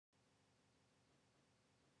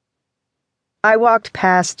I walked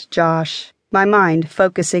past Josh, my mind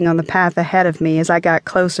focusing on the path ahead of me as I got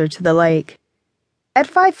closer to the lake. At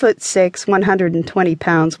 5'6", 120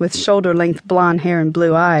 pounds, with shoulder-length blonde hair and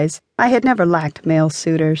blue eyes, I had never lacked male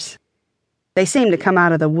suitors. They seemed to come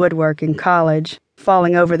out of the woodwork in college,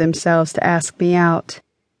 falling over themselves to ask me out.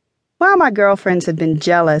 While my girlfriends had been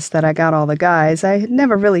jealous that I got all the guys, I had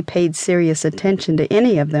never really paid serious attention to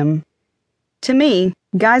any of them. To me,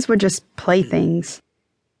 guys were just playthings.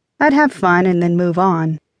 I'd have fun and then move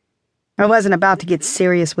on. I wasn't about to get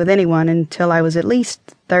serious with anyone until I was at least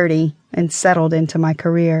 30 and settled into my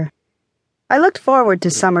career. I looked forward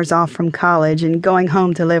to summers off from college and going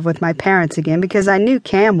home to live with my parents again because I knew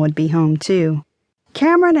Cam would be home too.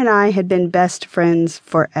 Cameron and I had been best friends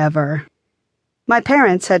forever. My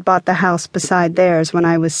parents had bought the house beside theirs when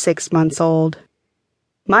I was 6 months old.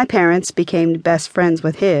 My parents became best friends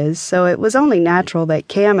with his, so it was only natural that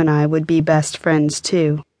Cam and I would be best friends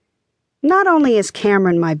too. Not only is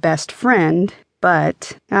Cameron my best friend,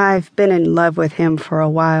 but I've been in love with him for a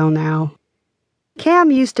while now.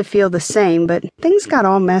 Cam used to feel the same, but things got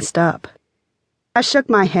all messed up. I shook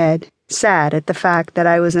my head, sad at the fact that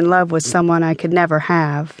I was in love with someone I could never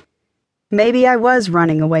have. Maybe I was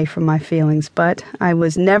running away from my feelings, but I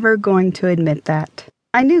was never going to admit that.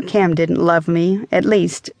 I knew Cam didn't love me, at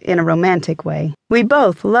least in a romantic way. We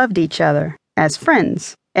both loved each other, as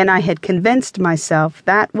friends, and I had convinced myself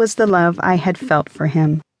that was the love I had felt for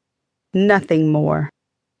him. Nothing more.